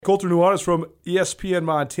Colter Nuanez from ESPN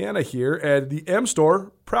Montana here, and the M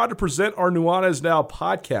Store, proud to present our Nuanez Now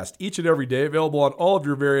podcast each and every day, available on all of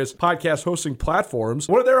your various podcast hosting platforms.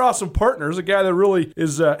 One of their awesome partners, a guy that really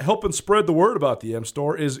is helping spread the word about the M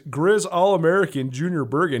Store, is Grizz All-American Junior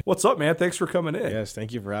Bergen. What's up, man? Thanks for coming in. Yes,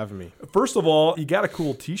 thank you for having me. First of all, you got a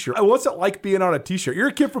cool t-shirt. What's it like being on a t-shirt? You're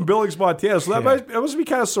a kid from Billings, Montana, so that must be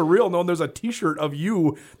kind of surreal knowing there's a t-shirt of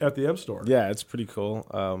you at the M Store. Yeah, it's pretty cool.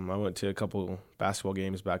 I went to a couple basketball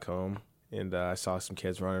games back home, and I saw some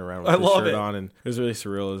kids running around with the shirt on, and it was really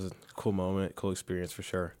surreal. It was a cool moment, cool experience for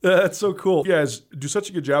sure. That's so cool. You guys do such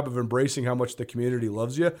a good job of embracing how much the community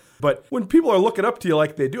loves you. But when people are looking up to you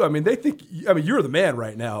like they do, they think, you're the man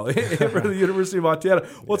right now for the University of Montana.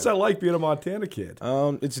 What's that like being a Montana kid?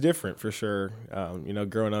 It's different for sure.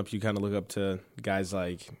 Growing up, you kind of look up to guys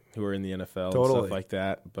like who are in the NFL and stuff like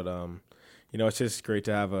that. But, it's just great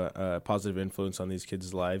to have a positive influence on these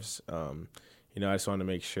kids' lives. I just want to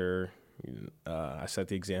make sure I set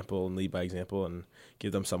the example and lead by example and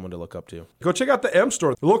give them someone to look up to. Go check out the M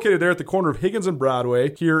Store. They're located there at the corner of Higgins and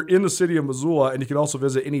Broadway here in the city of Missoula, and you can also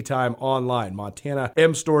visit anytime online,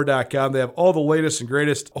 montanamstore.com. They have all the latest and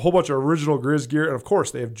greatest, a whole bunch of original Grizz gear, and of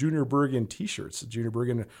course, they have Junior Bergen t-shirts. Junior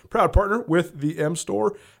Bergen, proud partner with the M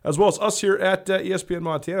Store, as well as us here at ESPN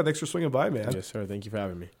Montana. Thanks for swinging by, man. Yes, sir. Thank you for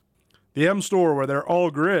having me. The M Store, where they're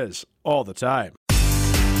all Grizz all the time.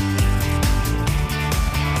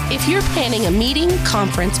 If you're planning a meeting,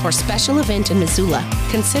 conference, or special event in Missoula,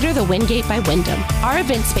 consider the Wingate by Wyndham. Our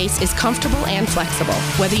event space is comfortable and flexible.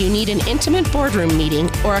 Whether you need an intimate boardroom meeting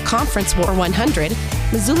or a conference for 100,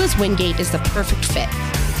 Missoula's Wingate is the perfect fit.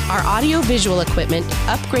 Our audio-visual equipment,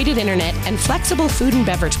 upgraded internet, and flexible food and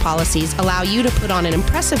beverage policies allow you to put on an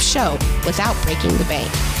impressive show without breaking the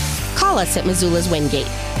bank. Call us at Missoula's Wingate,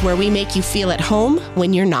 where we make you feel at home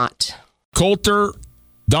when you're not. Colter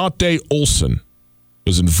Dante Olson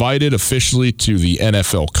was invited officially to the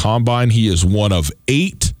NFL Combine. He is one of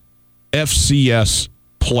 8 FCS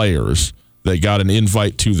players that got an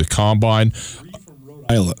invite to the Combine.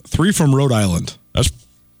 3 from Rhode Island. That's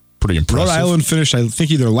pretty impressive. Rhode Island finished, I think,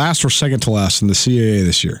 either last or second to last in the CAA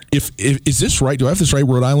this year. If is this right? Do I have this right?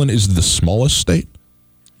 Rhode Island is the smallest state?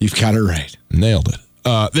 You've got it right. Nailed it.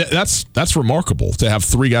 That's remarkable to have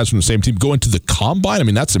 3 guys from the same team go into the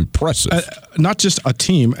Combine. That's impressive. Not just a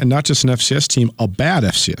team and not just an FCS team, a bad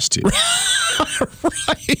FCS team.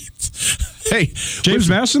 Right. Hey, James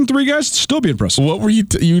Madison, 3 guys, still be impressive. What were you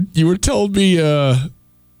were telling me,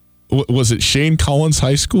 was it Shane Collins'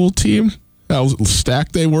 high school team? How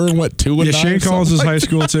stacked they were and went 2-9. Yeah, Shane Collins' high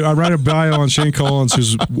school too. I write a bio on Shane Collins,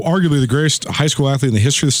 who's arguably the greatest high school athlete in the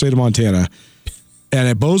history of the state of Montana. And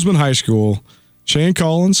at Bozeman High School, Shane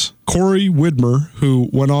Collins, Corey Widmer, who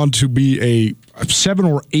went on to be a 7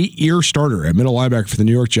 or 8 year starter at middle linebacker for the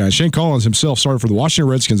New York Giants. Shane Collins himself started for the Washington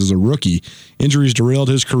Redskins as a rookie. Injuries derailed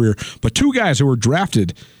his career. But 2 guys who were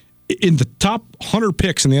drafted in the top 100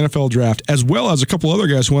 picks in the NFL draft, as well as a couple other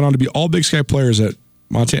guys who went on to be all Big Sky players at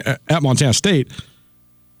Montana State,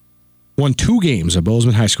 won 2 games at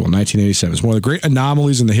Bozeman High School in 1987. It's one of the great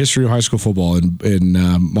anomalies in the history of high school football in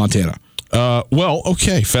Montana.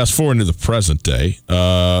 Fast forward into the present day.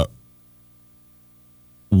 I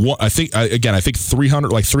think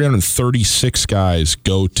 336 guys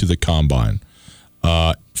go to the Combine.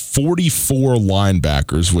 44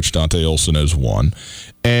 linebackers, which Dante Olson is one,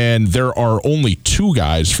 and there are only 2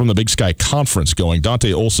 guys from the Big Sky Conference going.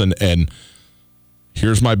 Dante Olson and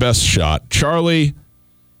here's my best shot, Charlie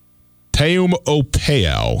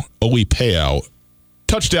Oipeau.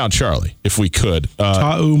 Touchdown, Charlie, if we could.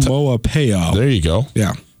 Ta'umoapeau. There you go.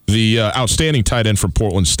 Yeah. The outstanding tight end from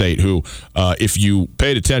Portland State who, if you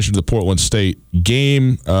paid attention to the Portland State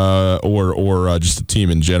game or just the team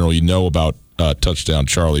in general, you know about Touchdown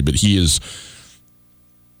Charlie. But he is,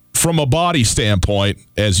 from a body standpoint,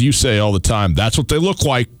 as you say all the time, that's what they look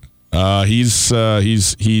like. He's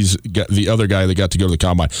got the other guy that got to go to the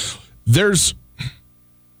Combine. There's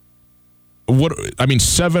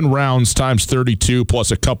 7 rounds times 32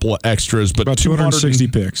 plus a couple of extras, but about 260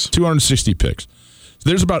 picks. 260 picks. So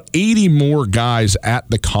there's about 80 more guys at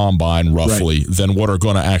the Combine, roughly, than what are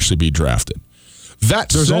going to actually be drafted.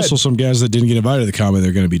 There's also some guys that didn't get invited to the Combine that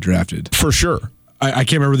are going to be drafted. For sure. I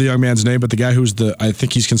can't remember the young man's name, but the guy who's I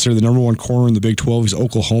think he's considered the number 1 corner in the Big 12. He's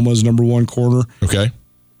Oklahoma's number 1 corner. Okay.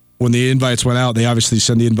 When the invites went out, they obviously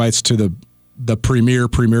send the invites to the premier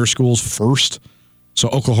schools first. So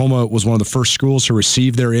Oklahoma was one of the first schools to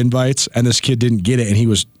receive their invites, and this kid didn't get it, and he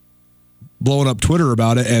was blowing up Twitter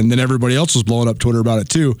about it, and then everybody else was blowing up Twitter about it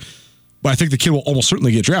too. But I think the kid will almost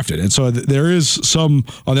certainly get drafted, and so there is some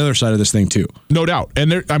on the other side of this thing too. No doubt. And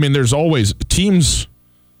there's always teams.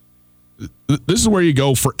 this is where you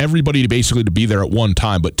go for everybody to basically to be there at one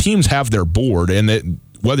time. But teams have their board, and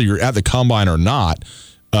whether you're at the combine or not,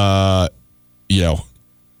 you know,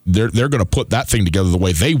 they're going to put that thing together the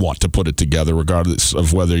way they want to put it together, regardless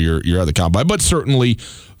of whether you're at the combine. But certainly,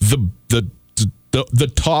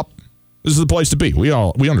 the top, this is the place to be. We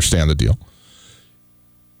understand the deal.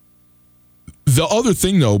 The other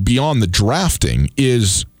thing, though, beyond the drafting,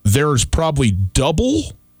 is there's probably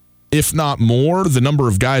double, if not more, the number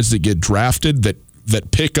of guys that get drafted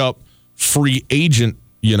that pick up free agent,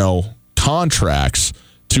 you know, contracts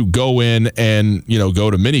to go in and, you know, go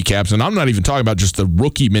to mini camps. And I'm not even talking about just the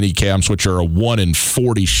rookie mini camps, which are a 1 in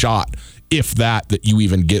 40 shot, if that you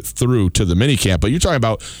even get through to the mini camp. But you're talking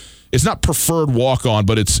about, it's not preferred walk-on,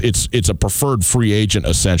 but it's a preferred free agent,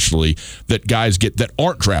 essentially, that guys get that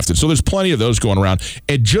aren't drafted. So there's plenty of those going around.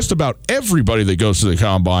 And just about everybody that goes to the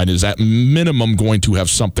combine is at minimum going to have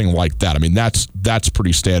something like that. I mean, that's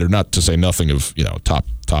pretty standard, not to say nothing of, you know, top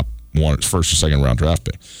one, first or second round draft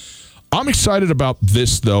pick. I'm excited about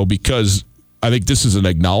this, though, because I think this is an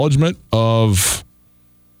acknowledgement of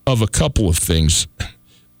a couple of things.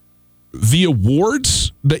 The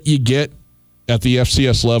awards that you get at the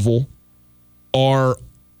FCS level are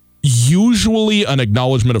usually an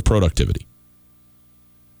acknowledgement of productivity.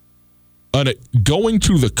 Going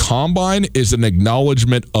to the combine is an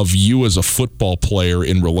acknowledgement of you as a football player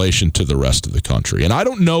in relation to the rest of the country. And I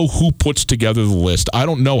don't know who puts together the list. I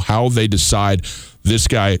don't know how they decide this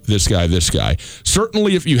guy, this guy, this guy.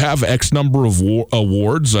 Certainly, if you have X number of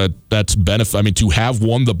awards, that's benefit. I mean, to have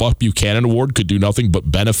won the Buck Buchanan Award could do nothing but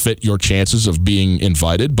benefit your chances of being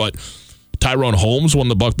invited. But Tyrone Holmes won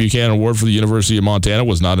the Buck Buchanan Award for the University of Montana,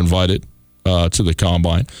 was not invited to the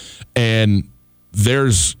combine. And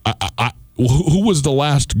there's who was the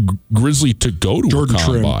last Grizzly to go to Jordan a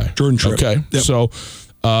combine? Jordan Tripp. Okay, yep. So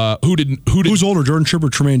who's older, Jordan Tripp or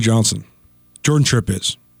Tremaine Johnson? Jordan Tripp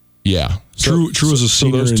is. Yeah, True was a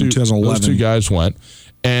senior in 2011. Those two guys went,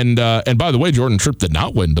 and by the way, Jordan Tripp did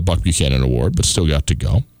not win the Buck Buchanan Award, but still got to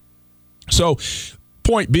go. So,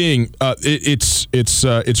 point being,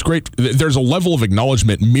 it's great. There's a level of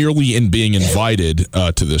acknowledgement merely in being invited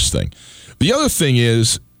to this thing. The other thing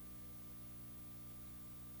is,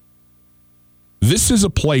 this is a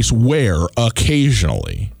place where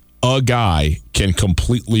occasionally a guy can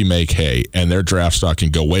completely make hay and their draft stock can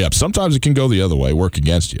go way up. Sometimes it can go the other way, work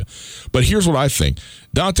against you. But here's what I think.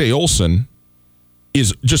 Dante Olson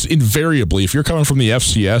is just invariably, if you're coming from the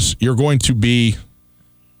FCS, you're going to be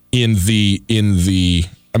in the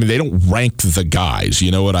I mean, they don't rank the guys, you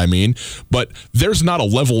know what I mean? But there's not a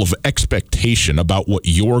level of expectation about what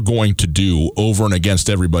you're going to do over and against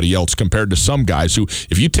everybody else compared to some guys who,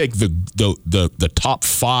 if you take the top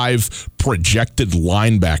 5 projected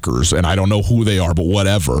linebackers, and I don't know who they are, but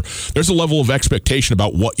whatever, there's a level of expectation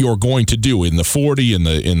about what you're going to do in the 40, in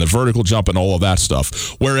the vertical jump, and all of that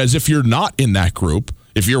stuff. Whereas if you're not in that group,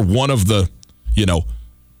 if you're one of the, you know,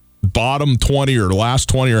 bottom 20 or last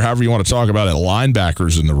 20 or however you want to talk about it,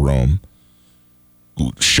 linebackers in the room,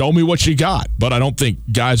 show me what you got. But I don't think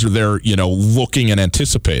guys are there, you know, looking and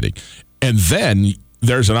anticipating. And then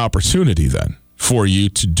there's an opportunity then for you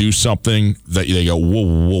to do something that they go,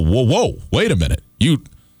 whoa, wait a minute.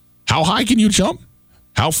 How high can you jump?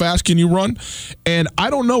 How fast can you run? And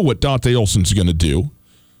I don't know what Dante Olson's going to do.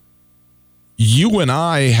 You and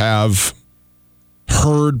I have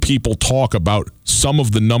heard people talk about some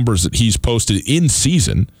of the numbers that he's posted in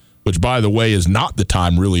season, which, by the way, is not the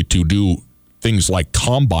time really to do things like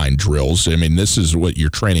combine drills. I mean, this is what you're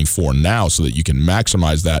training for now so that you can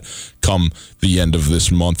maximize that come the end of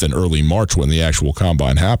this month and early March when the actual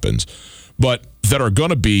combine happens, but that are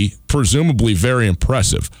going to be presumably very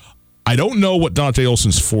impressive. I don't know what Dante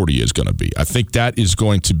Olson's 40 is going to be. I think that is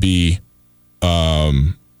going to be a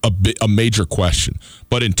major question.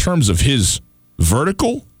 But in terms of his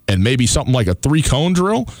vertical and maybe something like a 3-cone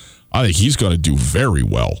drill, I think he's going to do very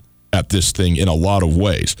well at this thing in a lot of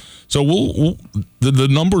ways. So the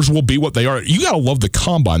numbers will be what they are. You got to love the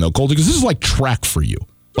combine though, Colton, because this is like track for you.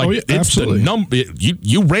 Like, yeah, absolutely.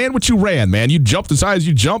 You ran what you ran, man. You jumped as high as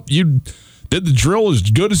you jumped. You did the drill as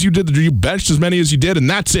good as you did. You benched as many as you did, and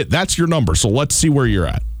that's it. That's your number. So let's see where you're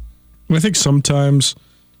at. I think sometimes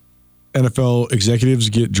NFL executives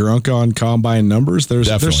get drunk on combine numbers.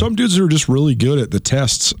 There's some dudes who are just really good at the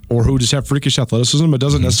tests or who just have freakish athleticism. It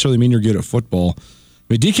doesn't necessarily mean you're good at football.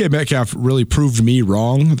 I mean, DK Metcalf really proved me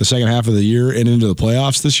wrong the second half of the year and into the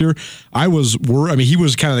playoffs this year. He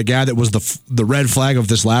was kind of the guy that was the red flag of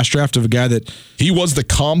this last draft, of a guy that he was the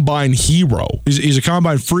combine hero. He's a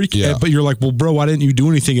combine freak, yeah. But you're like, well, bro, why didn't you do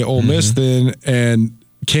anything at Ole Miss then? And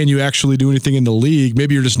can you actually do anything in the league?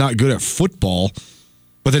 Maybe you're just not good at football.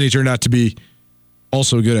 but then he turned out to be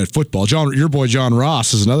also good at football. Your boy John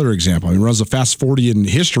Ross is another example. He runs the fastest 40 in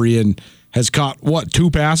history and has caught,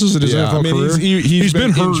 2 passes in his NFL career? He's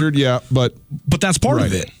been injured, but that's part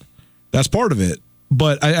of it. That's part of it.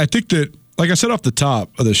 But I think that, like I said off the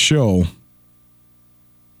top of the show,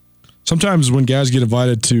 sometimes when guys get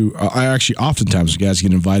invited to, oftentimes when guys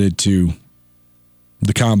get invited to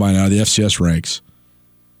the combine out of the FCS ranks,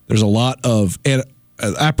 there's a lot of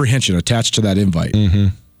apprehension attached to that invite.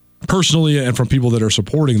 Mm-hmm. Personally, and from people that are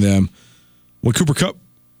supporting them. When Cooper Kupp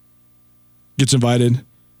gets invited,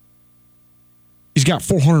 he's got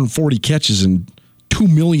 440 catches and 2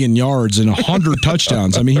 million yards and 100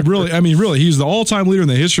 touchdowns. I mean, really, he's the all-time leader in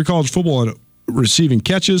the history of college football in receiving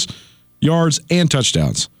catches, yards, and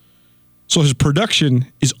touchdowns. So his production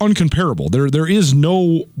is uncomparable. There is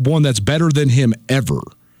no one that's better than him ever.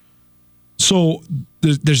 So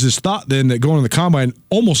there's this thought then that going to the combine,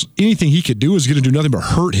 almost anything he could do is going to do nothing but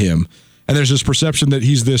hurt him. And there's this perception that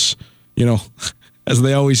he's this, as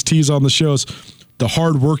they always tease on the shows, the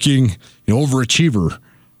hardworking, overachiever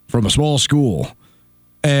from a small school.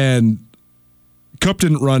 And Kupp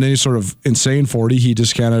didn't run any sort of insane 40. He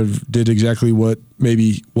just kind of did exactly what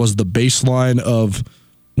maybe was the baseline of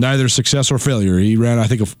neither success or failure. He ran, I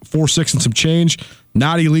think, a 4.6 and some change.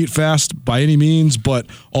 Not elite fast by any means, but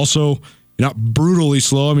also not brutally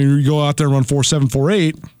slow. I mean, you go out there and run 4.7,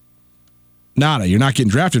 4.8, nada. You're not getting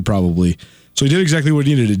drafted probably. So he did exactly what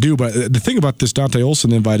he needed to do. But the thing about this Dante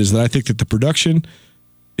Olson invite is that I think that the production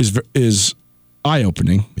is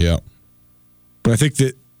eye-opening. Yeah. But I think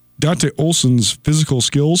that Dante Olson's physical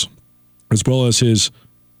skills, as well as his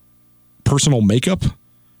personal makeup,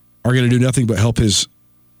 are going to do nothing but help his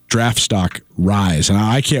draft stock rise. And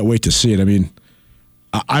I can't wait to see it. I mean,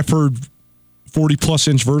 I've heard 40-plus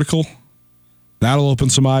inch vertical. That'll open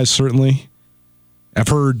some eyes, certainly. I've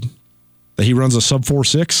heard that he runs a sub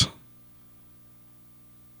 4.6.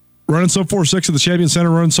 Running sub 4.6 at the Champion Center,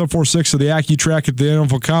 running sub 4.6 at the AccuTrack at the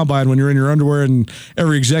NFL Combine when you're in your underwear and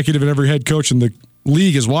every executive and every head coach in the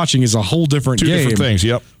league is watching is a whole different game. Two different things,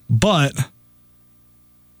 yep. But,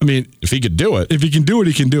 I mean, if he could do it. If he can do it,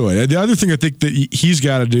 he can do it. The other thing I think that he's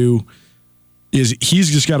got to do is he's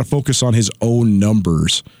just got to focus on his own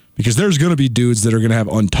numbers. Because there's going to be dudes that are going to have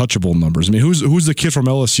untouchable numbers. I mean, who's the kid from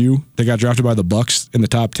LSU that got drafted by the Bucks in the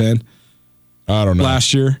top 10? I don't know.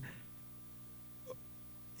 Last year.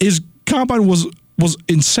 His combine was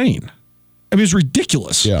insane. I mean, it's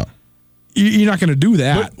ridiculous. Yeah. You're not going to do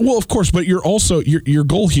that. Well, of course, but you're also your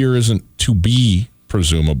goal here isn't to be,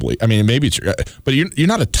 presumably. I mean, maybe it's, but you're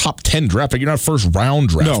not a top 10 draft pick. You're not a first round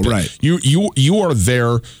draft. No, right. You are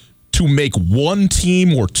there to make one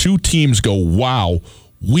team or two teams go, wow,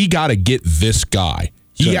 we got to get this guy.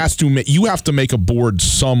 You have to make a board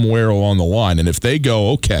somewhere along the line, and if they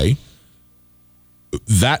go, okay,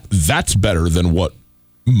 that's better than what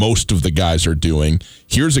most of the guys are doing.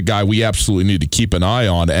 Here's a guy we absolutely need to keep an eye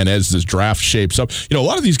on, and as this draft shapes up, a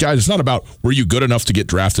lot of these guys, it's not about were you good enough to get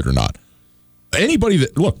drafted or not. Anybody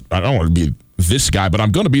that, look, I don't want to be this guy, but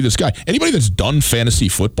I'm going to be this guy. Anybody that's done fantasy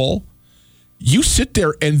football, you sit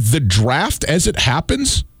there and the draft as it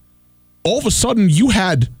happens, all of a sudden you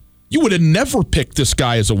would have never picked this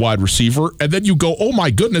guy as a wide receiver, and then you go, oh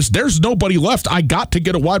my goodness, there's nobody left. I got to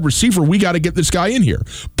get a wide receiver. We got to get this guy in here.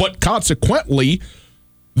 But consequently,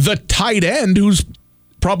 the tight end, who's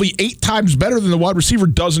probably 8 times better than the wide receiver,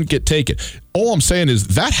 doesn't get taken. All I'm saying is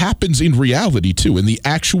that happens in reality too, in the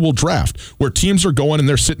actual draft, where teams are going and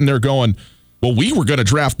they're sitting there going, well, we were going to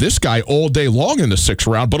draft this guy all day long in the 6th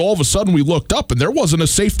round, but all of a sudden we looked up and there wasn't a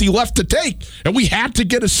safety left to take, and we had to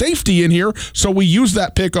get a safety in here, so we used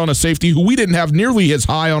that pick on a safety who we didn't have nearly as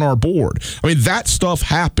high on our board. I mean, that stuff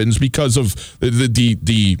happens because of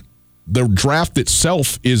the draft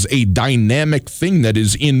itself is a dynamic thing that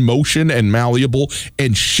is in motion and malleable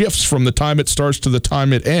and shifts from the time it starts to the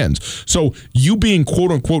time it ends. So you being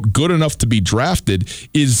quote-unquote good enough to be drafted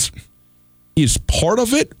is part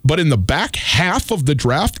of it, but in the back half of the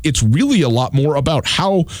draft, it's really a lot more about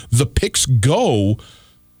how the picks go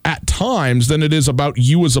at times than it is about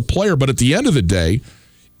you as a player. But at the end of the day,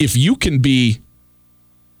 if you can be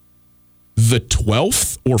the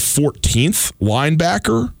 12th or 14th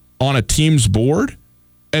linebacker on a team's board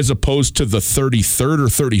as opposed to the 33rd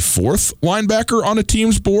or 34th linebacker on a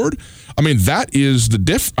team's board, I mean, that is the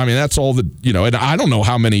that's all the, and I don't know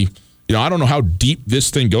how many, I don't know how deep this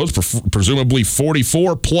thing goes, presumably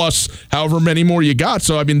 44 plus however many more you got.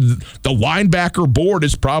 So, I mean, the linebacker board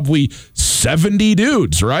is probably 70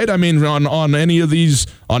 dudes, right? I mean, on any of these,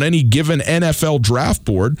 on any given NFL draft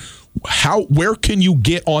board, where can you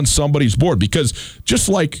get on somebody's board? Because just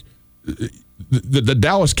like the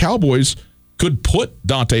Dallas Cowboys could put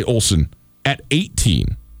Dante Olson at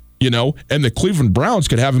 18, and the Cleveland Browns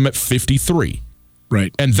could have him at 53.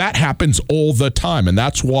 Right. And that happens all the time. And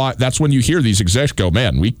that's when you hear these execs go,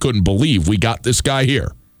 man, we couldn't believe we got this guy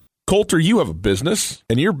here. Coulter, you have a business,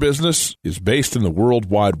 and your business is based in the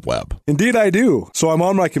World Wide Web. Indeed, I do. So I'm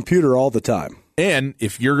on my computer all the time. And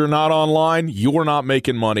if you're not online, you're not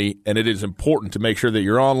making money, and it is important to make sure that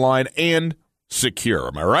you're online and secure.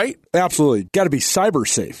 Am I right? Absolutely. Got to be cyber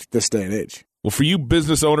safe this day and age. Well, for you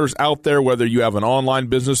business owners out there, whether you have an online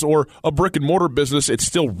business or a brick-and-mortar business, it's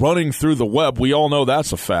still running through the web. We all know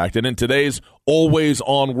that's a fact. And in today's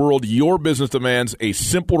always-on world, your business demands a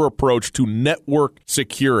simpler approach to network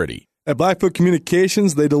security. At Blackfoot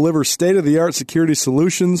Communications, they deliver state-of-the-art security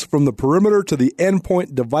solutions from the perimeter to the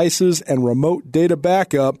endpoint devices and remote data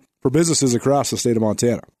backup for businesses across the state of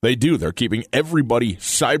Montana. They do. They're keeping everybody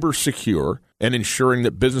cyber secure and ensuring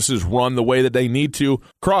that businesses run the way that they need to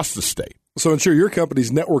across the state. So ensure your company's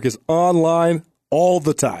network is online all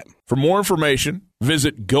the time. For more information,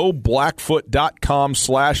 visit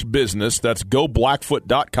goblackfoot.com/business. That's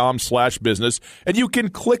goblackfoot.com/business. And you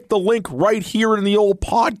can click the link right here in the old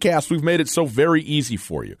podcast. We've made it so very easy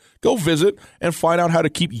for you. Go visit and find out how to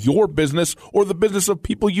keep your business or the business of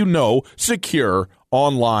people you know secure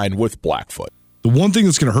online with Blackfoot. The one thing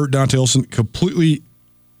that's going to hurt Dante Olson, completely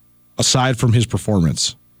aside from his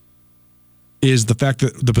performance, is the fact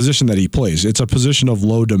that the position that he plays, it's a position of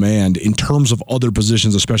low demand in terms of other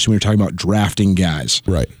positions, especially when you're talking about drafting guys.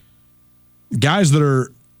 Right. Guys that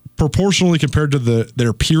are proportionally compared to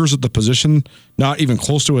their peers at the position, not even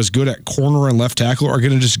close to as good at corner and left tackle, are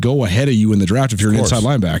going to just go ahead of you in the draft if you're an inside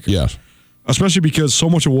linebacker. Yes. Especially because so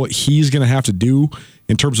much of what he's going to have to do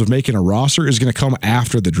in terms of making a roster is going to come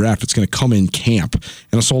after the draft. It's going to come in camp.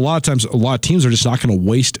 And so a lot of times, a lot of teams are just not going to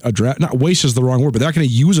waste a draft. Not waste is the wrong word, but they're not going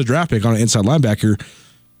to use a draft pick on an inside linebacker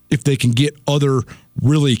if they can get other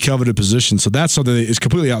really coveted positions. So that's something that is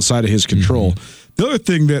completely outside of his control. Mm-hmm. The other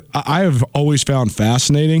thing that I have always found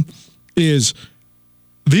fascinating is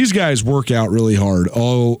these guys work out really hard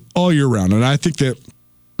all year round. And I think that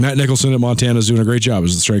Matt Nicholson at Montana is doing a great job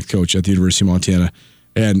as the strength coach at the University of Montana.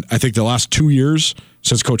 And I think the last 2 years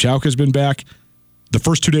since Coach Hauck has been back, the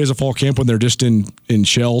first 2 days of fall camp when they're just in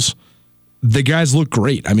shells, the guys look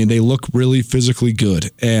great. I mean, they look really physically good.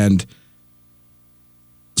 And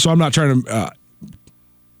so I'm not trying to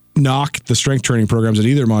knock the strength training programs at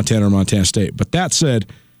either Montana or Montana State. But that said,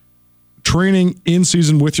 training in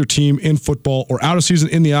season with your team in football or out of season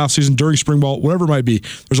in the off season during spring ball, whatever it might be,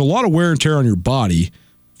 there's a lot of wear and tear on your body.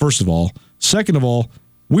 First of all. Second of all,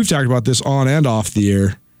 we've talked about this on and off the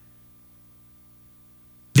air.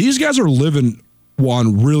 These guys are living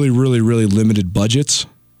on really, really, really limited budgets.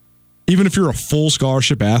 Even if you're a full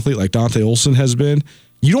scholarship athlete like Dante Olson has been,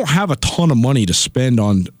 you don't have a ton of money to spend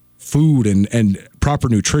on food and proper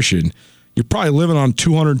nutrition. You're probably living on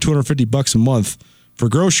 $200, $250 a month for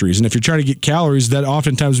groceries. And if you're trying to get calories, that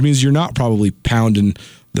oftentimes means you're not probably pounding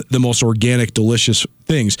the most organic, delicious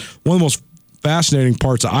things. One of the most fascinating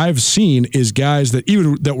parts I've seen is guys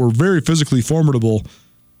that were very physically formidable,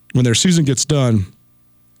 when their season gets done,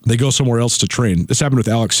 they go somewhere else to train. This happened with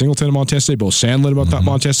Alex Singleton at Montana State, Bo Sandlin at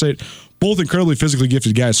Montana State, both incredibly physically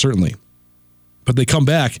gifted guys, certainly. But they come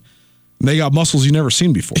back and they got muscles you've never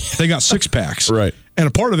seen before. They got six packs. Right. And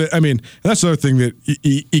a part of it, I mean, and that's the other thing that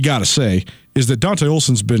you got to say, is that Dante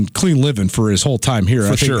Olson's been clean living for his whole time here.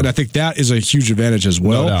 For sure. And I think that is a huge advantage as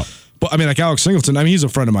well. No doubt. But I mean, like Alex Singleton, I mean, he's a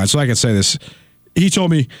friend of mine, so I can say this. He told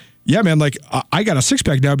me, yeah, man, like I got a six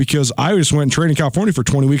pack now because I just went and trained in California for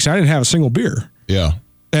 20 weeks. And I didn't have a single beer. Yeah.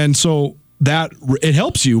 And so that it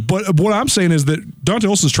helps you. But what I'm saying is that Dante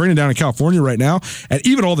Olson's training down in California right now, and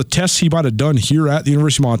even all the tests he might have done here at the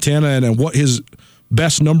University of Montana and what his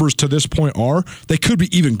best numbers to this point are, they could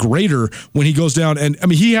be even greater when he goes down. And I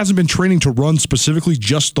mean, he hasn't been training to run specifically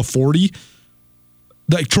just the 40.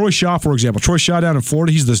 Like Troy Shaw, for example. Troy Shaw down in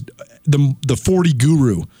Florida, he's the 40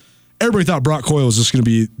 guru. Everybody thought Brock Coyle was just going to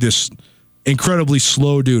be this incredibly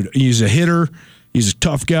slow dude. He's a hitter. He's a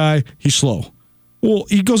tough guy. He's slow. Well,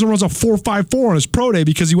 he goes and runs a 4.54 on his pro day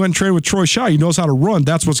because he went and trained with Troy Shaw. He knows how to run.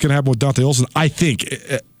 That's what's going to happen with Dante Olson, I think,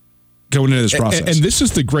 going into this process. And this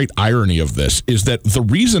is the great irony of this, is that the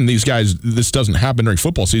reason this doesn't happen during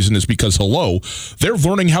football season is because, they're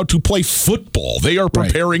learning how to play football. They are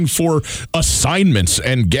preparing for assignments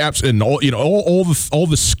and gaps and all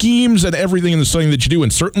the schemes and everything in the studying that you do.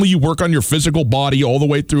 And certainly you work on your physical body all the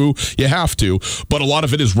way through. You have to. But a lot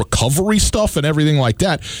of it is recovery stuff and everything like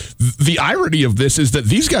that. The irony of this is that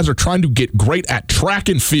these guys are trying to get great at track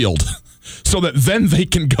and field so that then they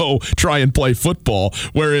can go try and play football.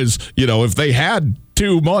 Whereas, if they had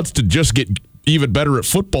 2 months to just get even better at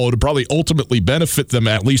football. It would probably ultimately benefit them,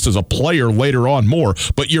 at least as a player later on, more.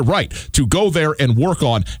 But you're right. To go there and work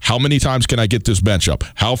on how many times can I get this bench up?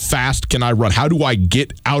 How fast can I run? How do I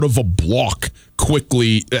get out of a block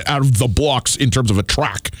quickly, out of the blocks in terms of a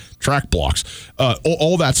track blocks,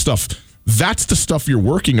 all that stuff. That's the stuff you're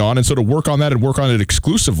working on. And so to work on that and work on it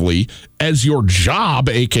exclusively as your job,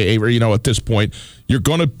 AKA, at this point, you're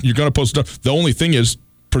gonna post stuff. The only thing is,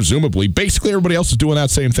 presumably, basically everybody else is doing that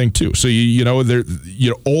same thing too. So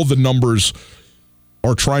all the numbers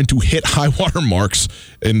are trying to hit high water marks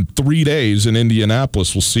in 3 days in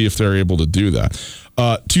Indianapolis. We'll see if they're able to do that.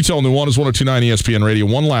 Tutel Nuanez, 102.9 ESPN Radio.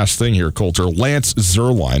 One last thing here, Coulter. Lance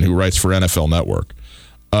Zierlein, who writes for NFL Network,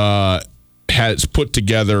 has put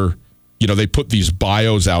together. They put these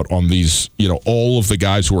bios out on these, all of the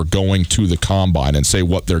guys who are going to the combine and say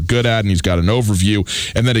what they're good at, and he's got an overview,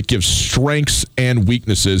 and then it gives strengths and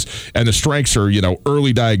weaknesses. And the strengths are,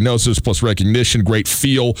 early diagnosis plus recognition, great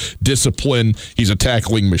feel, discipline. He's a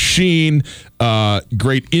tackling machine,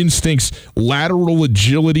 great instincts, lateral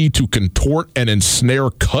agility to contort and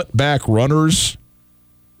ensnare cutback runners.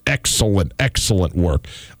 Excellent work.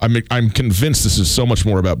 I'm convinced this is so much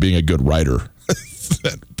more about being a good writer.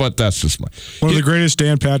 But that's just one of the greatest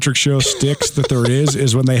Dan Patrick Show sticks that there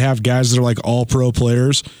is when they have guys that are like all pro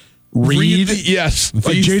players read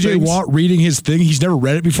like J.J. Watt reading his thing. He's never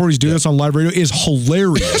read it before. He's doing this on live radio. Is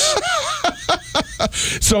hilarious.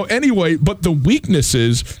 So anyway, but the weakness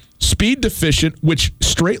is speed deficient, which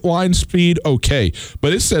straight line speed, okay.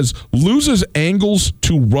 But it says loses angles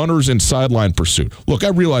to runners in sideline pursuit. Look, I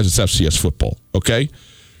realize it's FCS football, okay?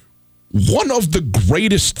 One of the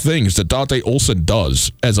greatest things that Dante Olson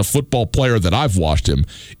does as a football player that I've watched him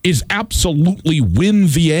is absolutely win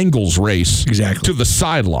the angles race to the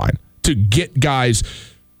sideline to get guys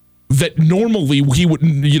that normally he would,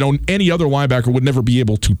 any other linebacker would never be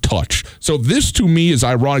able to touch. So this to me is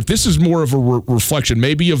ironic. This is more of a reflection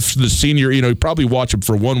maybe of the senior, you probably watch him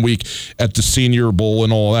for 1 week at the Senior Bowl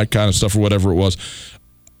and all that kind of stuff or whatever it was.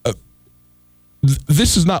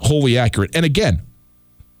 This is not wholly accurate. And again,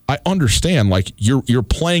 I understand, like, you're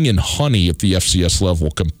playing in honey at the FCS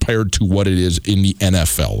level compared to what it is in the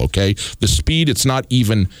NFL, okay? The speed, it's not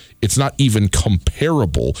even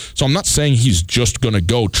comparable. So I'm not saying he's just going to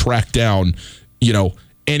go track down,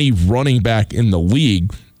 any running back in the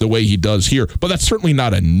league the way he does here. But that's certainly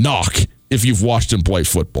not a knock if you've watched him play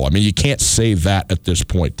football. I mean, you can't say that at this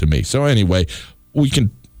point to me. So anyway, we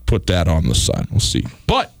can put that on the side. We'll see.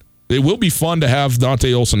 But it will be fun to have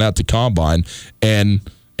Dante Olson at the Combine and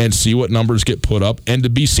see what numbers get put up, and to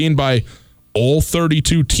be seen by all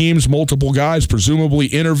 32 teams, multiple guys, presumably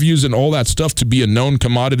interviews and all that stuff, to be a known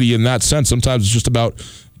commodity in that sense. Sometimes it's just about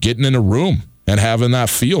getting in a room and having that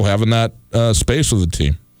feel, having that space with the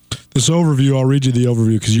team. This overview, I'll read you the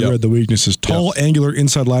overview because you read the weaknesses. Tall, angular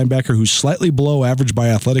inside linebacker who's slightly below average by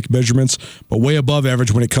athletic measurements, but way above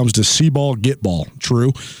average when it comes to see ball, get ball.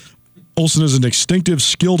 True. Olson is an instinctive,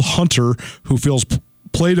 skilled hunter who feels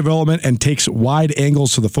play development and takes wide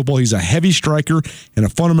angles to the football. He's a heavy striker and a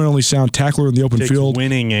fundamentally sound tackler in the open field.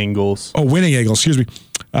 Winning angles. Oh, winning angles, excuse me.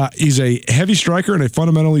 He's a heavy striker and a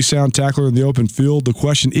fundamentally sound tackler in the open field. The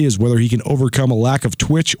question is whether he can overcome a lack of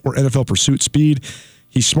twitch or NFL pursuit speed.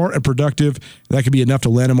 He's smart and productive. That could be enough to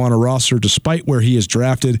land him on a roster despite where he is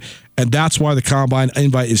drafted. And that's why the Combine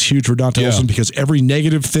invite is huge for Dante Olson, because every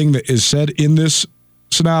negative thing that is said in this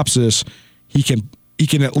synopsis, he can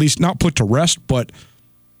at least not put to rest, but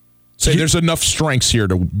say there's enough strengths here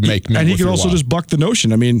to make me. And he can also just buck the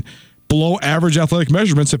notion. I mean, below average athletic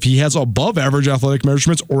measurements, if he has above average athletic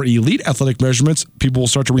measurements or elite athletic measurements, people will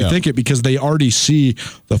start to rethink it because they already see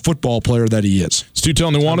the football player that he is.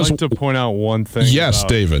 Tutel Nuanez. I'd like to point out one thing. Yes,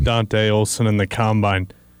 David. Dante Olson in the Combine.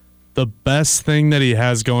 The best thing that he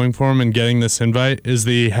has going for him in getting this invite is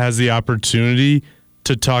that he has the opportunity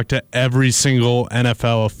to talk to every single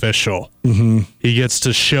NFL official. Mm-hmm. He gets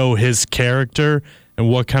to show his character and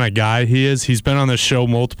what kind of guy he is. He's been on the show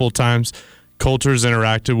multiple times. Coulter's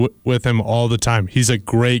interacted with him all the time. He's a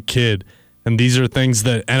great kid. And these are things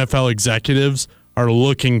that NFL executives are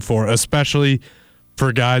looking for, especially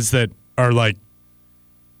for guys that are like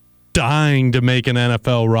dying to make an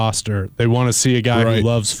NFL roster. They want to see a guy who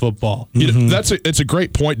loves football. It's a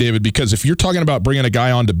great point, David, because if you're talking about bringing a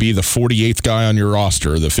guy on to be the 48th guy on your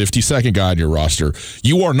roster, the 52nd guy on your roster,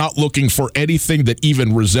 you are not looking for anything that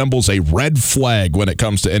even resembles a red flag when it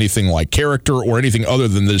comes to anything like character or anything other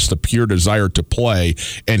than just the pure desire to play.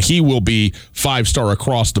 And he will be 5-star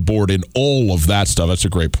across the board in all of that stuff. That's a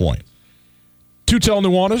great point. Tutel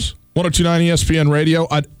Nuanez, 102.9 ESPN Radio.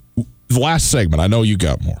 The last segment, I know you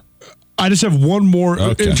got more. I just have one more.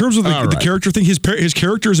 Okay. In terms of the character thing, his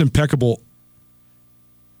character is impeccable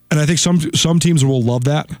And I think some teams will love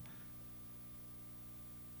that.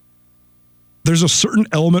 There's a certain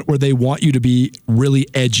element where they want you to be really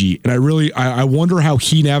edgy. And I wonder how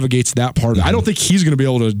he navigates that part. I don't think he's going to be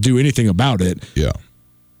able to do anything about it. Yeah.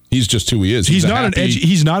 He's just who he is. He's not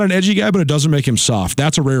an edgy guy, but it doesn't make him soft.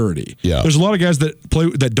 That's a rarity. Yeah. There's a lot of guys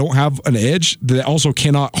that don't have an edge that also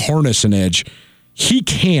cannot harness an edge. He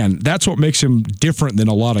can. That's what makes him different than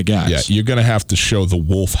a lot of guys. Yeah, you're going to have to show the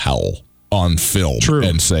wolf howl on film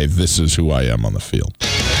and say, this is who I am on the field.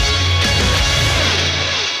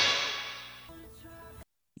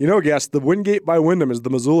 You know, guests, the Wingate by Wyndham is the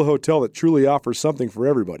Missoula hotel that truly offers something for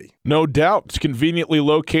everybody. No doubt. It's conveniently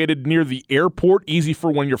located near the airport, easy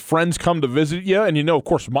for when your friends come to visit you. And of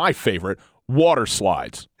course, my favorite, water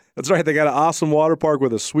slides. That's right. They got an awesome water park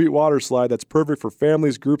with a sweet water slide that's perfect for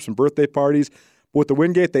families, groups, and birthday parties. But with the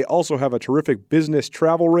Wingate, they also have a terrific business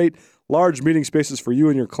travel rate, large meeting spaces for you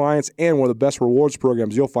and your clients, and one of the best rewards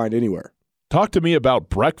programs you'll find anywhere. Talk to me about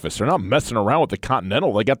breakfast. They're not messing around with the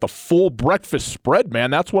Continental. They got the full breakfast spread,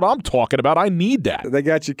 man. That's what I'm talking about. I need that. They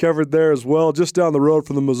got you covered there as well. Just down the road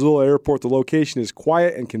from the Missoula Airport, the location is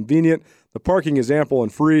quiet and convenient. The parking is ample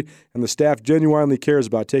and free, and the staff genuinely cares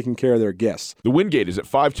about taking care of their guests. The Wingate is at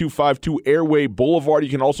 5252 Airway Boulevard. You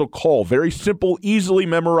can also call. Very simple, easily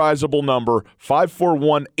memorizable number,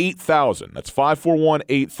 541-8000. That's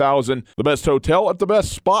 541-8000. The best hotel at the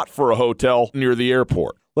best spot for a hotel near the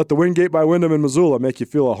airport. Let the Wingate by Wyndham in Missoula make you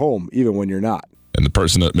feel at home, even when you're not. And the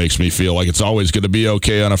person that makes me feel like it's always going to be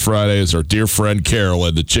okay on a Friday is our dear friend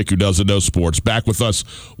Carolyn, the chick who doesn't know sports, back with us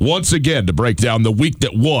once again to break down the week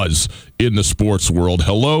that was in the sports world.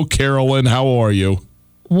 Hello, Carolyn. How are you?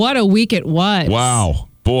 What a week it was. Wow.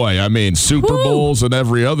 Boy, I mean, Super Bowls and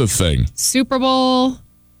every other thing. Super Bowl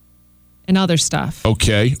and other stuff.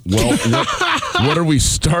 Okay. Well, what are we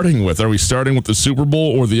starting with? Are we starting with the Super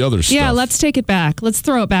Bowl or the other stuff? Yeah, let's take it back. Let's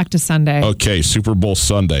throw it back to Sunday. Okay, Super Bowl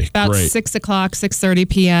Sunday. About Great. 6 o'clock, 6:30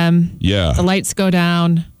 p.m. Yeah. The lights go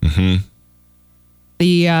down. Mm-hmm.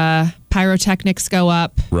 The pyrotechnics go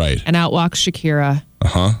up. Right. And out walks Shakira.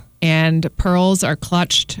 Uh-huh. And pearls are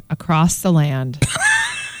clutched across the land.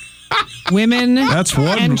 Women and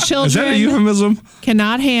children. Is that a euphemism?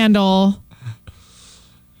 Cannot handle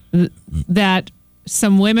that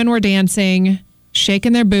some women were dancing,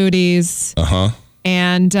 shaking their booties. Uh-huh.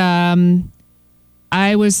 And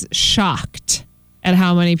I was shocked at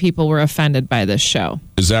how many people were offended by this show.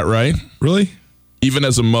 Is that right? Really? Even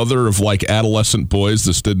as a mother of like adolescent boys,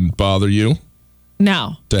 this didn't bother you?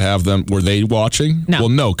 No. To have them, were they watching? No. Well,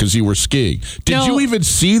 no, because you were skiing. Did you even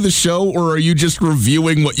see the show, or are you just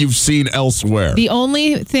reviewing what you've seen elsewhere? The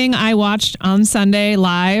only thing I watched on Sunday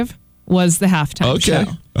live was the halftime show.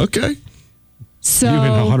 Okay. So you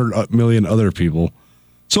and 100 million other people.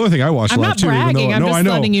 It's the only thing I watched I'm live not too. bragging. I'm just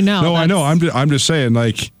letting you know. No, I know. I'm just saying,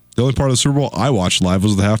 like, the only part of the Super Bowl I watched live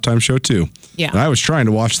was the halftime show too. Yeah. And I was trying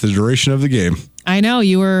to watch the duration of the game. I know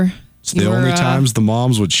you were. It's the only times the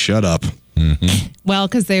moms would shut up. Mm-hmm. Well,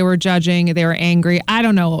 because they were judging, they were angry. I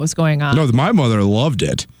don't know what was going on. No, my mother loved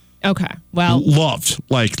it. Okay. Well, loved.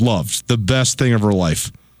 The best thing of her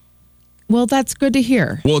life. Well, that's good to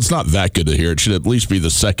hear. Well, it's not that good to hear. It should at least be the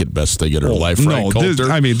second best thing in her life, right? No,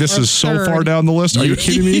 this is so far down the list. Are you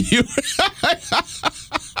kidding me?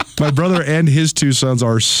 My brother and his two sons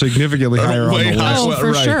are significantly higher on the list. Oh,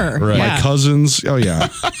 for sure. Right. Yeah. My cousins. Oh, yeah.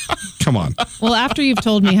 Come on. Well, after you've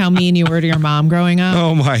told me how mean you were to your mom growing up.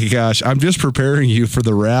 Oh, my gosh. I'm just preparing you for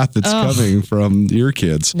the wrath that's coming from your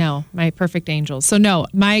kids. No, my perfect angels. So, no,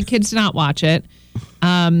 my kids did not watch it,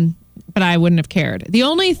 but I wouldn't have cared. The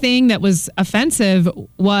only thing that was offensive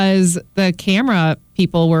was the camera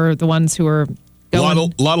people were the ones who were going.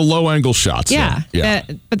 A lot of low-angle shots. Yeah.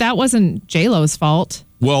 But that wasn't J-Lo's fault.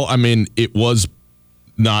 Well, I mean, it was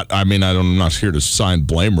not, I'm not here to assign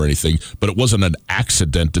blame or anything, but it wasn't an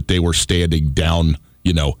accident that they were standing down,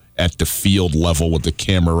 at the field level with the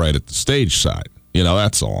camera right at the stage side.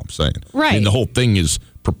 That's all I'm saying. Right. I mean, the whole thing is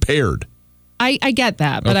prepared. I get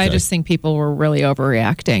that, but I just think people were really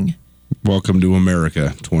overreacting. Welcome to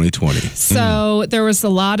America 2020. So there was a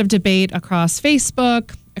lot of debate across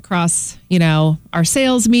Facebook, across, our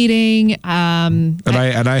sales meeting. And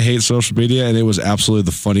I hate social media, and it was absolutely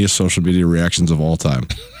the funniest social media reactions of all time.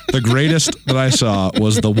 The greatest that I saw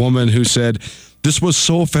was the woman who said, "This was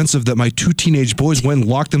so offensive that my two teenage boys went and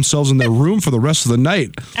locked themselves in their room for the rest of the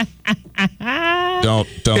night." Don't.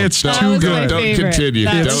 It's too good. Don't continue.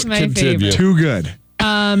 Don't continue. Too good.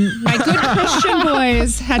 My good Christian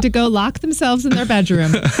boys had to go lock themselves in their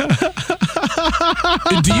bedroom.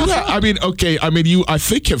 Do you have, I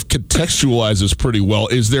think have contextualized this pretty well.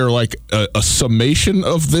 Is there like a summation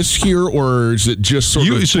of this here, or is it just sort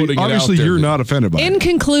of putting it out obviously there? You're not offended by it. In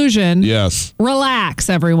conclusion, Yes. relax,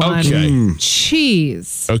 everyone. Okay.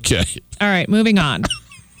 Cheese. Okay. All right, moving on.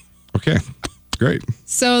 Okay, great.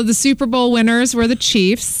 So the Super Bowl winners were the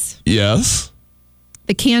Chiefs, Yes.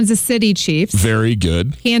 the Kansas City Chiefs, Very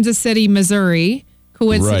good. Kansas City, Missouri,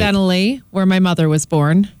 coincidentally, where my mother was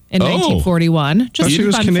born in 1941. Just she a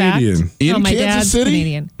was fun Canadian. fact. In No, my Kansas dad's City?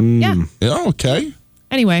 Canadian. Yeah. Yeah, okay.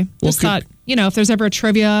 Anyway, just thought, if there's ever a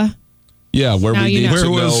trivia, Yeah, where Now we you need know.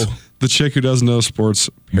 to Where was know the chick who doesn't know sports?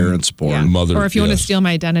 Parents born. yeah. mother. or if you want to yes. steal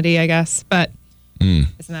my identity, I guess. But isn't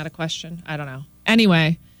that a question? I don't know.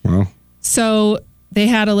 Anyway, Well, so they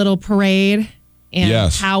had a little parade and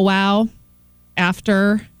Yes. powwow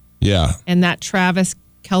after, Yeah. and that Travis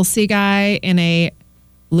Kelce guy in a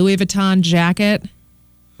Louis Vuitton jacket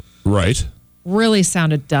Right. really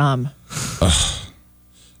sounded dumb.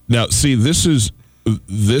 Now, see, this is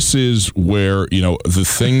where, the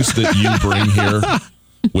things that you bring here,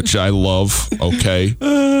 which I love, okay,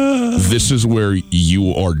 this is where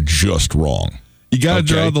you are just wrong. you got to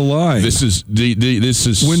draw the line. This is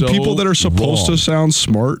when so people that are supposed wrong. to sound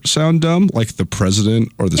smart sound dumb, like the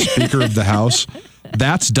president or the Speaker of the House,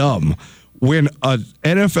 that's dumb. When an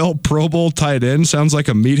NFL Pro Bowl tight end sounds like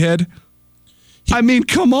a meathead, I mean,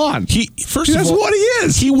 come on. That's of all, what he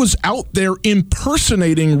is. He was out there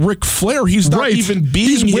impersonating Ric Flair. He's not even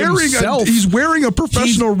being himself. He's wearing a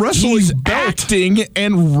professional wrestling he's belt. acting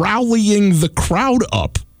and rallying the crowd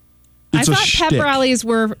up. It's I a thought pep shtick. rallies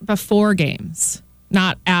were before games,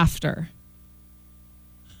 not after.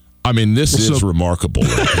 I mean, this is remarkable.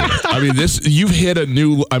 Right here. I mean, you've hit a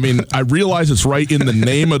new. I mean, I realize it's right in the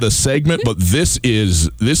name of the segment, but this is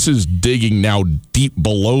digging now deep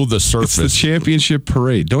below the surface. It's the championship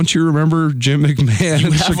parade. Don't you remember Jim McMahon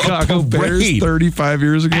and have a Chicago Bears parade 35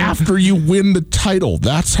 years ago? After you win the title,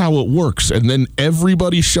 that's how it works. And then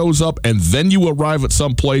everybody shows up, and then you arrive at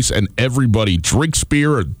some place, and everybody drinks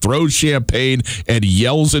beer and throws champagne and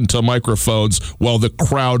yells into microphones while the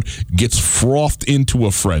crowd gets frothed into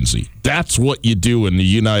a frenzy. That's what you do in the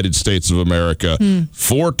United States of America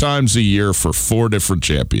 4 times a year for 4 different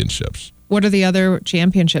championships. What are the other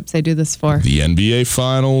championships they do this for? The NBA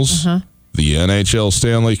Finals, the NHL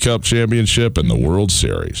Stanley Cup Championship, and the World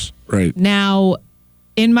Series. Right. Now,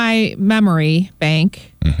 in my memory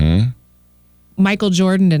bank, Michael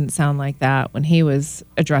Jordan didn't sound like that when he was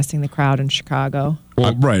addressing the crowd in Chicago.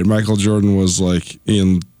 Well, right. Michael Jordan was like,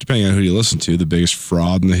 depending on who you listen to, the biggest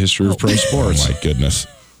fraud in the history of pro sports. Oh, my goodness.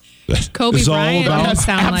 Kobe It's all Bryant about- doesn't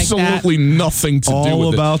sound like that. Absolutely nothing to do with All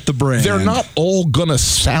it. about the brand. They're not all going to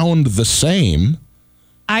sound the same.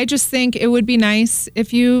 I just think it would be nice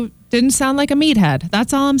if you didn't sound like a meathead.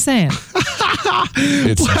 That's all I'm saying.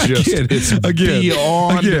 It's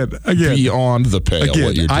beyond the pale what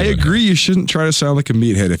you're doing. I agree you shouldn't try to sound like a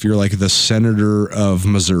meathead if you're like the senator of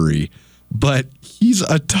Missouri. But he's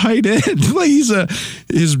a tight end. Like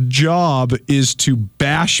his job is to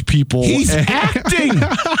bash people. He's acting.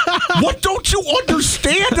 What don't you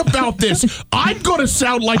understand about this? I'm going to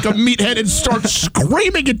sound like a meathead and start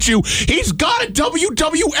screaming at you. He's got a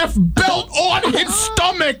WWF belt on his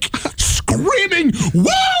stomach, screaming, woo!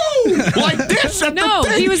 Like this at No, the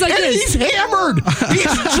thing. he was like and this. he's hammered.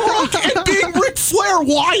 He's drunk and being Ric Flair.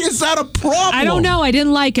 Why is that a problem? I don't know. I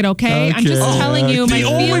didn't like it, okay? I'm just Okay, telling you my The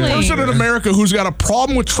only feeling. person in America who's got a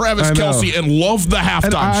problem with Travis I know. Kelce and loved the halftime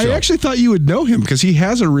And I show. actually thought you would know him because he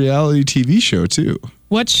has a reality TV show too.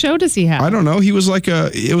 What show does he have? I don't know. It was like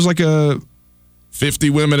a 50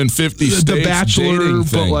 women in 50 states. The Bachelor, dating but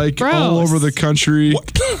thing. like Gross. all over the country.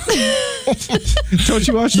 Don't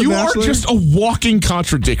you watch The You Bachelor? are just a walking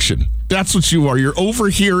contradiction. That's what you are. You're over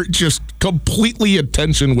here just completely at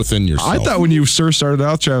tension within yourself. I thought when you first started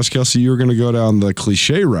out, Travis Kelce, you were going to go down the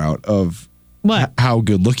cliche route of What? how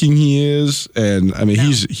good looking he is, and I mean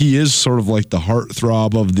he is sort of like the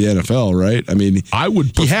heartthrob of the NFL, right? I mean, I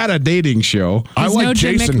would. he had a dating show. I He's like no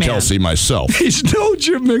Jim Jason McMahon. Kelce myself. He's no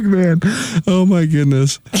Jim McMahon. Oh my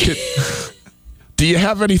goodness. Do you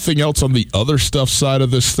have anything else on the other stuff side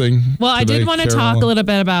of this thing? Well, I today, did want to Caroline? talk a little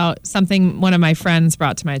bit about something one of my friends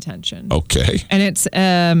brought to my attention. Okay. And it's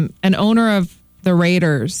an owner of the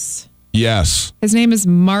Raiders. Yes. His name is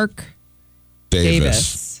Mark Davis.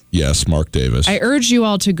 Davis. Yes, Mark Davis. I urge you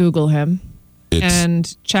all to Google him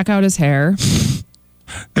and check out his hair.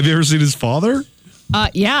 Have you ever seen his father?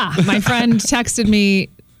 Yeah, my friend texted me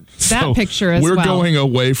that So picture as well. We're going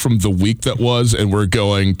away from the week that was, and we're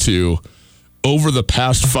going to, over the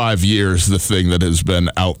past 5 years, the thing that has been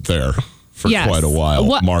out there for quite a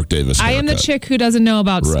while. Mark Davis haircut. I am the chick who doesn't know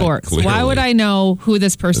about sports. Clearly. Why would I know who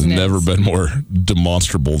this person is? Never been more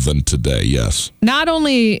demonstrable than today, yes. Not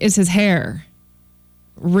only is his hair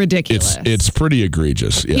ridiculous. It's pretty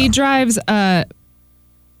egregious, yeah. He drives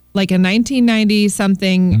like a 1990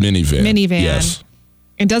 something minivan. Yes.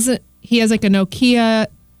 And he has like a Nokia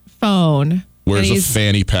phone. Wears a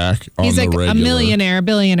fanny pack on the regular. He's like a millionaire,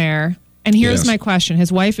 billionaire. And here's my question.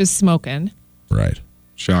 His wife is smoking. Right.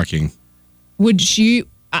 Shocking.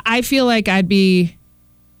 I feel like I'd be,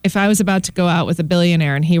 if I was about to go out with a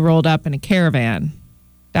billionaire and he rolled up in a Caravan,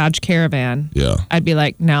 Dodge Caravan, I'd be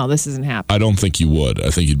like, no, this isn't happening. I don't think you would.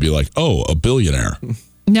 I think you'd be like, oh, a billionaire.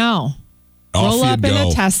 No. Roll up in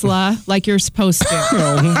a Tesla like you're supposed to.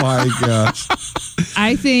 Oh, my gosh.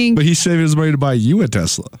 I think. But he's saving his money to buy you a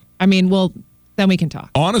Tesla. I mean, well, then we can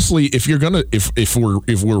talk. Honestly, if you're going to, if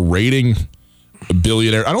we're rating a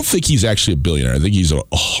billionaire, I don't think he's actually a billionaire. I think he's a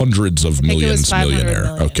hundreds of millions millionaire.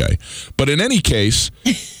 Million. Okay. But in any case.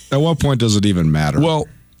 At what point does it even matter? Well,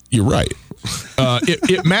 you're right.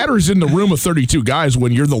 It matters in the room of 32 guys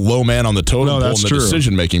when you're the low man on the totem pole in the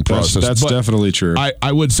decision-making process. That's definitely true.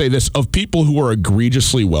 I would say this, of people who are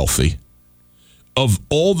egregiously wealthy, of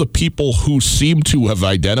all the people who seem to have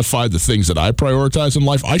identified the things that I prioritize in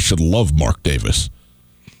life, I should love Mark Davis.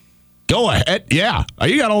 Go ahead. Yeah,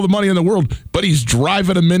 you got all the money in the world, but he's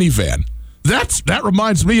driving a minivan. That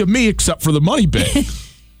reminds me of me, except for the money bit.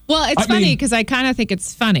 Well, it's funny because I kind of think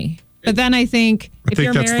it's funny. But then I think if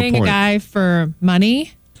you're marrying a guy for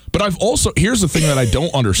money. But here's the thing that I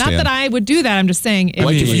don't understand. Not that I would do that. I'm just saying.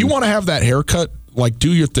 If you want to have that haircut, like,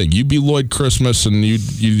 do your thing. You be Lloyd Christmas and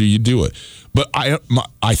you do it. But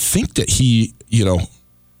I think that he,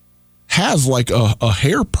 has like a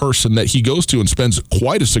hair person that he goes to and spends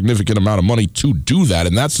quite a significant amount of money to do that.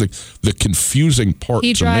 And that's the confusing part to me.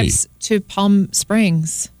 He drives to Palm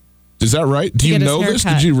Springs. Is that right? Do you know this?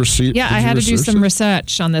 Did you receive? Yeah, I had to do some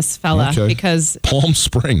research on this fella because Palm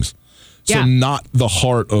Springs. So not the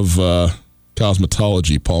heart of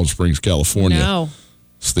cosmetology, Palm Springs, California. No.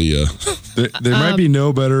 It's the there might be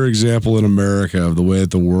no better example in America of the way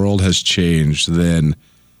that the world has changed than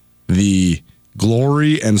the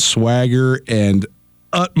glory and swagger and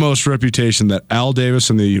utmost reputation that Al Davis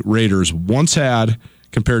and the Raiders once had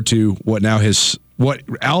compared to what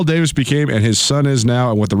Al Davis became and his son is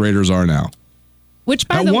now and what the Raiders are now. Which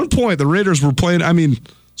at one point the Raiders were playing,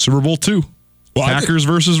 Super Bowl II. Well, Packers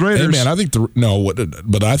versus Raiders. Hey man, I think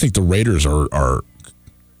I think the Raiders are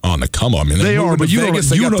on the come up. They are, but you know what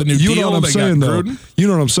I'm saying though. You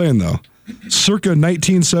know what I'm saying though. Circa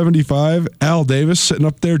 1975, Al Davis sitting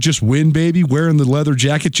up there, just win, baby, wearing the leather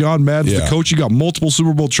jacket. John Madden's the coach. You got multiple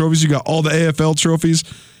Super Bowl trophies. You got all the AFL trophies.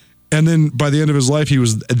 And then by the end of his life, he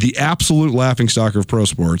was the absolute laughingstock of pro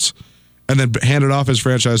sports. And then handed off his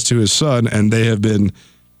franchise to his son, and they have been.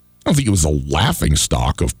 I don't think it was a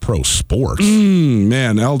laughingstock of pro sports.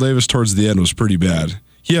 Man, Al Davis towards the end was pretty bad.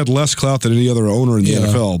 He had less clout than any other owner in the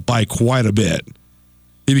NFL by quite a bit.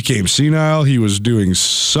 He became senile. He was doing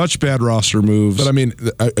such bad roster moves. But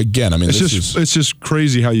it's just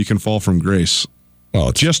crazy how you can fall from grace.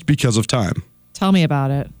 Well, just because of time. Tell me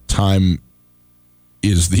about it. Time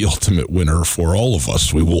is the ultimate winner for all of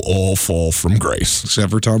us. We will all fall from grace,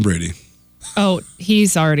 except for Tom Brady. Oh,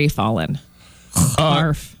 he's already fallen.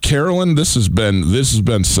 Carolyn, this has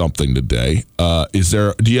been something today. Do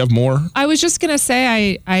you have more? I was just gonna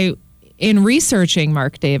say I in researching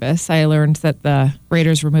Mark Davis, I learned that the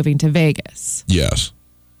Raiders were moving to Vegas. Yes.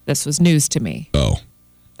 This was news to me. Oh.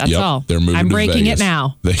 That's all. They're moving I'm to breaking Vegas. it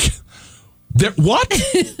now. What?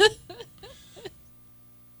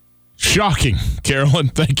 Shocking. Carolyn,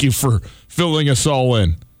 thank you for filling us all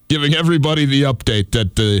in, giving everybody the update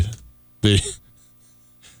that the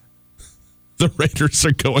Raiders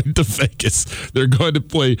are going to Vegas. They're going to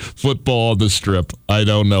play football on the Strip. I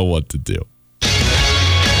don't know what to do.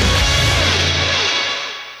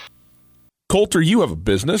 Coulter, you have a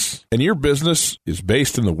business, and your business is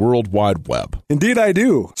based in the World Wide Web. Indeed, I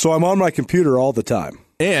do. So I'm on my computer all the time.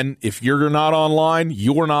 And if you're not online,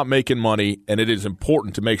 you're not making money, and it is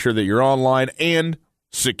important to make sure that you're online and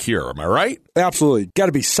secure. Am I right? Absolutely. Got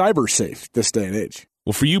to be cyber safe this day and age.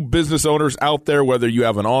 Well, for you business owners out there, whether you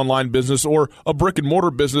have an online business or a brick-and-mortar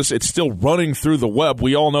business, it's still running through the web.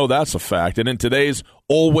 We all know that's a fact. And in today's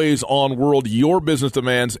always-on world, your business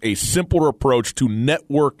demands a simpler approach to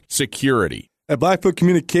network security. At Blackfoot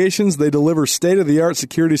Communications, they deliver state-of-the-art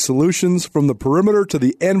security solutions from the perimeter to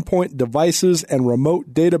the endpoint devices and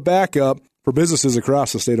remote data backup for businesses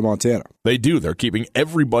across the state of Montana. They do. They're keeping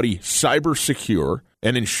everybody cyber secure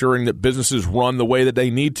and ensuring that businesses run the way that they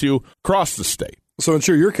need to across the state. So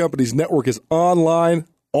ensure your company's network is online,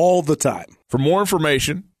 all the time. For more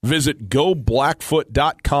information, visit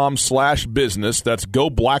goblackfoot.com/business. That's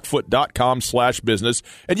goblackfoot.com/business.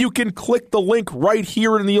 And you can click the link right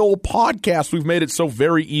here in the old podcast. We've made it so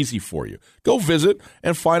very easy for you. Go visit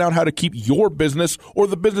and find out how to keep your business or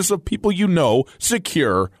the business of people you know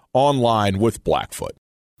secure online with Blackfoot.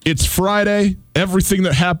 It's Friday. Everything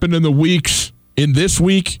that happened in the weeks in this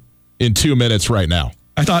week in 2 minutes right now.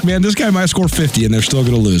 I thought, man, this guy might score 50 and they're still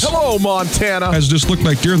going to lose. Hello, Montana. Guys just looked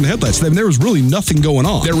like deer in the headlights. I mean, there was really nothing going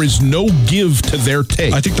on. There is no give to their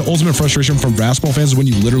take. I think the ultimate frustration from basketball fans is when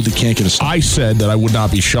you literally can't get a stop. I said that I would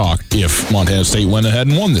not be shocked if Montana State went ahead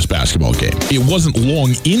and won this basketball game. It wasn't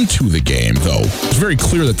long into the game, though. It was very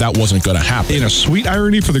clear that that wasn't going to happen. In a sweet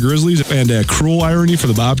irony for the Grizzlies and a cruel irony for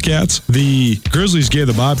the Bobcats, the Grizzlies gave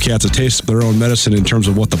the Bobcats a taste of their own medicine in terms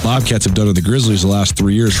of what the Bobcats have done to the Grizzlies the last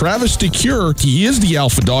 3 years. Travis DeCure, he is the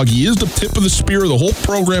alpha dog. He is the tip of the spear of the whole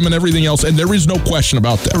program and everything else, and there is no question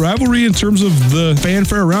about that. The rivalry in terms of the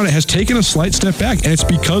fanfare around it has taken a slight step back, and it's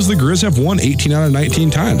because the Grizz have won 18 out of 19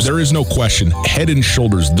 times. There is no question. Head and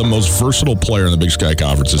shoulders, the most versatile player in the Big Sky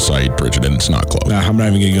Conference is Saeed Pridgeott, and it's not close. Nah, I'm not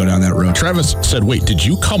even going to go down that road. Travis said, wait, did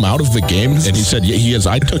you come out of the game? And he said, yeah. He goes,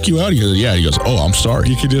 I took you out? He goes, yeah. He goes, oh, I'm sorry.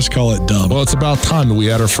 You could just call it dumb. Well, it's about time that we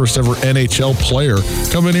had our first ever NHL player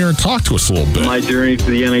come in here and talk to us a little bit. My journey to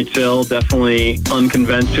the NHL, definitely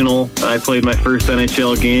unconventional. I played my first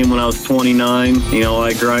NHL game when I was 29. You know,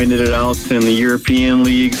 I grinded it out in the European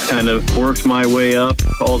leagues, kind of worked my way up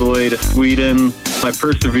all the way to Sweden. I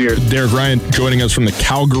persevered. Derek Ryan joining us from the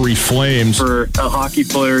Calgary Flames. For a hockey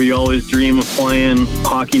player, you always dream of playing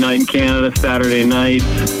hockey night in Canada, Saturday night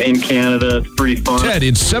in Canada. It's pretty fun. Ted,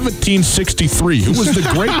 in 1763, who was the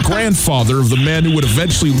great-grandfather of the man who would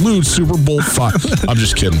eventually lose Super Bowl V? I'm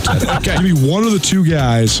just kidding, Ted. Okay. Give me one of the two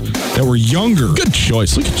guys that were younger. Good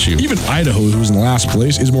choice. Look at you. Even Idaho, who was in last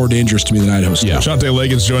place, is more dangerous to me than Idaho State. Yeah. Shante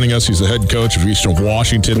Lagan's joining us. He's the head coach of Eastern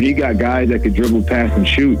Washington. When you got guys that could dribble, pass, and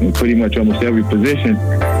shoot in pretty much almost every position,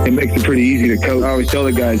 it makes it pretty easy to coach. I always tell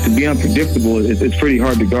the guys, to be unpredictable, it's pretty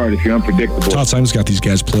hard to guard if you're unpredictable. Todd Simon's got these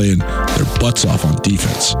guys playing their butts off on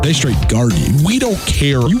defense. They straight guard you. We don't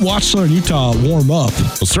care. You watch Southern Utah warm up.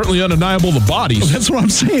 Well, certainly undeniable the bodies. Well, that's what I'm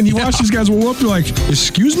saying. You watch these guys warm up, you're like,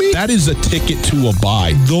 excuse me? That is a ticket to a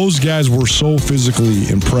bye. Those guys were so physically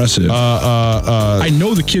impressive. I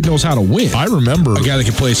know the kid knows how to win. I remember a guy that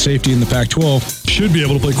can play safety in the Pac-12 should be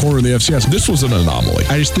able to play corner in the FCS. This was an anomaly.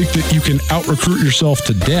 I just think that you can out-recruit yourself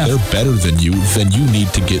to death. They're better than you, then you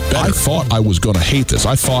need to get better. I thought I was going to hate this.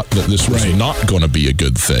 I thought that this was not going to be a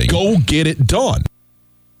good thing. Go get it done.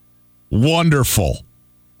 Wonderful.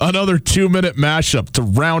 Another 2-minute mashup to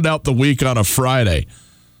round out the week on a Friday.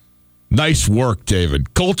 Nice work,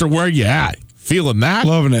 David. Coulter, where you at? Feeling that?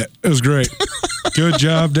 Loving it. It was great. Good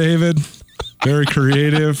job, David. Very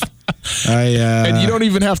creative. And you don't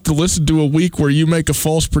even have to listen to a week where you make a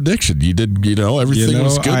false prediction. You did, everything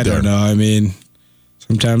was good there. I don't know. I mean,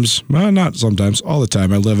 sometimes, well, not sometimes, all the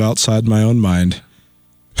time, I live outside my own mind.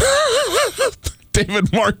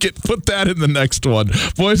 David Market, put that in the next one.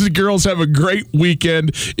 Boys and girls, have a great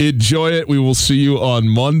weekend. Enjoy it. We will see you on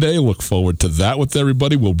Monday. Look forward to that with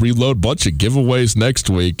everybody. We'll reload a bunch of giveaways next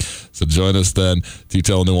week. So join us then.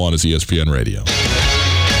 T-Tell Nuanez, ESPN Radio.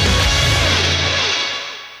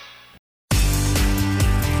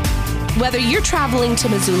 Whether you're traveling to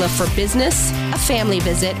Missoula for business, a family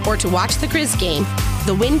visit, or to watch the Grizz game,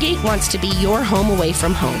 the Wingate wants to be your home away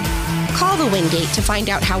from home. Call the Wingate to find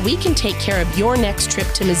out how we can take care of your next trip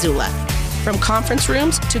to Missoula. From conference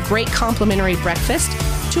rooms to great complimentary breakfast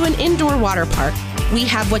to an indoor water park, we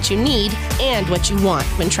have what you need and what you want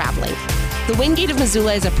when traveling. The Wingate of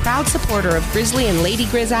Missoula is a proud supporter of Grizzly and Lady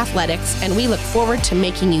Grizz athletics, and we look forward to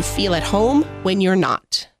making you feel at home when you're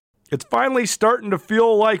not. It's finally starting to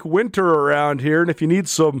feel like winter around here, and if you need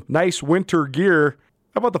some nice winter gear,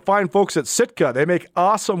 how about the fine folks at Sitka? They make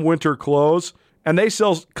awesome winter clothes, and they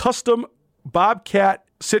sell custom Bobcat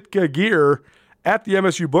Sitka gear at the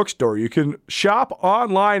MSU Bookstore. You can shop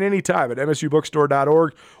online anytime at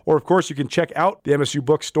msubookstore.org, or of course you can check out the MSU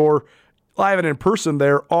Bookstore live and in person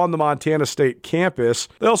there on the Montana State campus.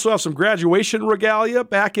 They also have some graduation regalia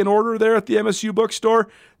back in order there at the MSU Bookstore.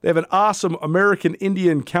 They have an awesome American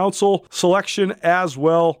Indian Council selection as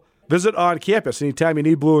well. Visit on campus anytime you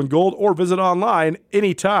need blue and gold, or visit online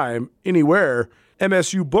anytime, anywhere,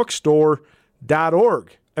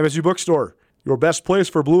 msubookstore.org. MSU Bookstore, your best place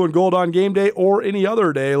for blue and gold on game day or any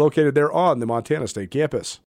other day, located there on the Montana State campus.